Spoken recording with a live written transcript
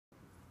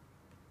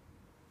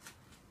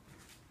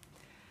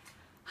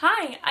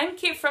Hi, I'm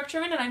Kate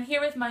Fruchterman and I'm here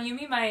with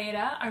Mayumi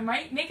Maeda, our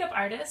makeup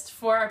artist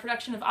for our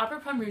production of Opera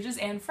Pomme Rouge's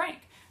Anne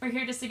Frank. We're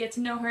here just to get to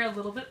know her a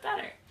little bit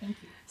better. Thank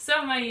you. So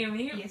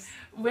Mayumi, Yes.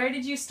 where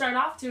did you start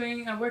off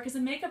doing work as a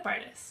makeup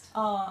artist?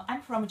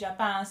 I'm from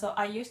Japan, so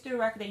I used to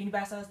work at the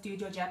Universal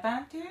Studio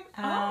Japan too.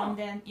 And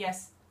then,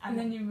 yes. And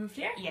then you moved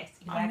here? Yes,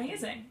 exactly.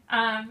 Amazing.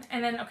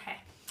 And then, okay.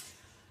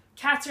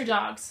 Cats or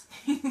dogs?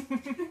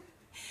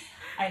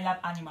 I love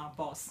animal,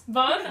 both.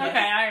 Both? Yes.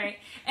 Okay, alright.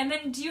 And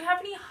then do you have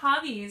any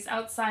hobbies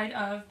outside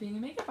of being a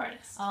makeup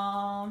artist?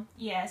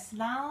 Yes,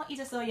 now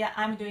it's so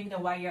I'm doing the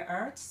wire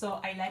art, so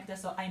I like that,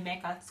 so I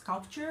make a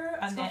sculpture,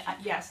 and then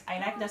yes, I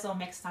like that, so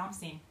make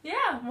something.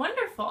 Yeah,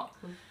 wonderful.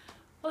 Cool.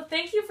 Well,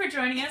 thank you for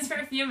joining us for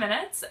a few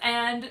minutes,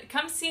 and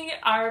come see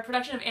our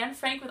production of Anne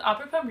Frank with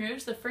Opera Pomme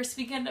Rouge the first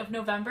weekend of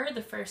November,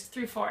 the 1st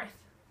through 4th.